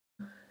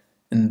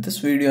In this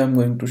video, I'm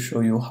going to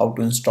show you how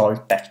to install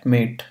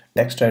Textmate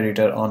text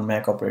editor on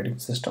Mac operating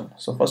system.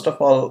 So first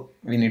of all,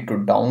 we need to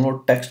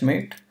download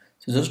Textmate.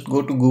 So just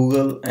go to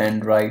Google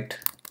and write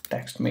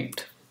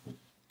Textmate.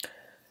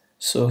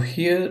 So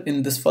here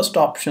in this first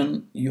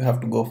option, you have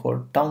to go for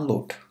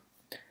download.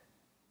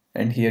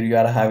 And here you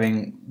are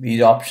having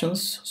these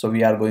options. So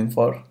we are going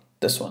for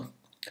this one.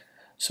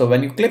 So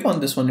when you click on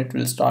this one, it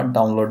will start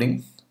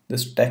downloading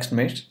this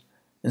Textmate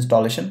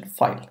installation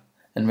file.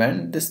 And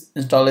when this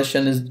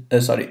installation is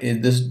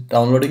this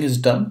downloading is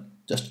done,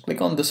 just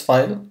click on this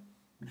file.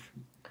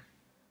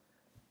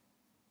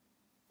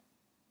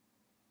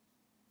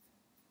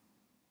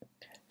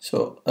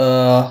 So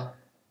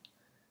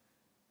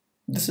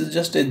this is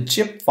just a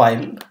zip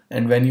file,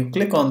 and when you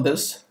click on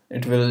this,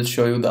 it will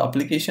show you the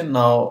application.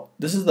 Now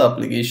this is the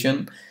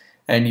application,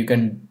 and you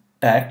can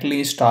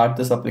directly start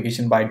this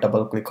application by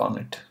double click on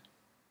it.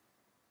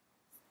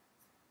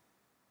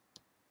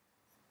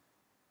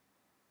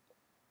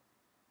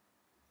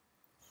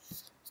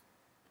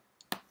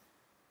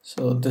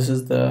 So this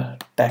is the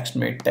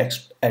Textmate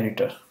text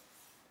editor.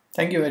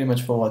 Thank you very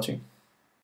much for watching.